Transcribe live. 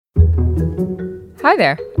Hi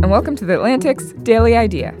there, and welcome to The Atlantic's Daily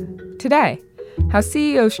Idea. Today, how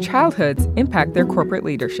CEOs' childhoods impact their corporate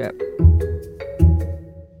leadership.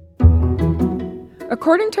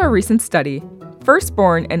 According to a recent study,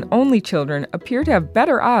 firstborn and only children appear to have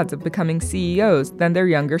better odds of becoming CEOs than their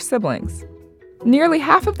younger siblings. Nearly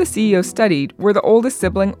half of the CEOs studied were the oldest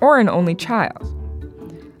sibling or an only child.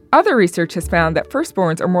 Other research has found that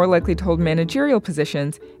firstborns are more likely to hold managerial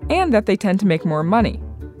positions and that they tend to make more money.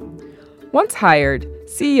 Once hired,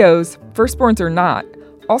 CEOs, firstborns or not,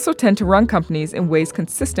 also tend to run companies in ways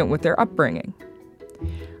consistent with their upbringing.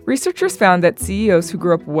 Researchers found that CEOs who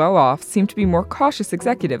grew up well off seem to be more cautious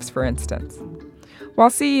executives, for instance, while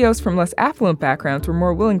CEOs from less affluent backgrounds were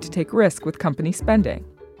more willing to take risk with company spending.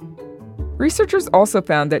 Researchers also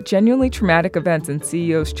found that genuinely traumatic events in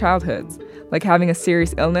CEOs' childhoods, like having a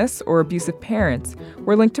serious illness or abusive parents,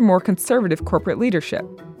 were linked to more conservative corporate leadership.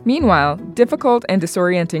 Meanwhile, difficult and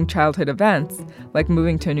disorienting childhood events, like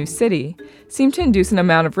moving to a new city, seemed to induce an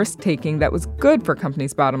amount of risk-taking that was good for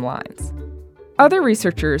companies' bottom lines. Other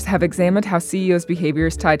researchers have examined how CEOs' behavior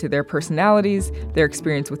is tied to their personalities, their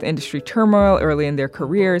experience with industry turmoil early in their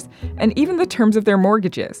careers, and even the terms of their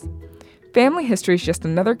mortgages. Family history is just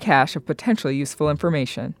another cache of potentially useful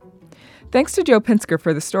information. Thanks to Joe Pinsker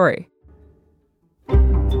for the story.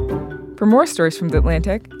 For more stories from The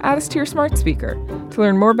Atlantic, add us to your smart speaker. To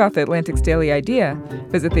learn more about The Atlantic's Daily Idea,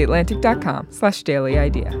 visit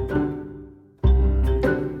theatlantic.com/dailyidea.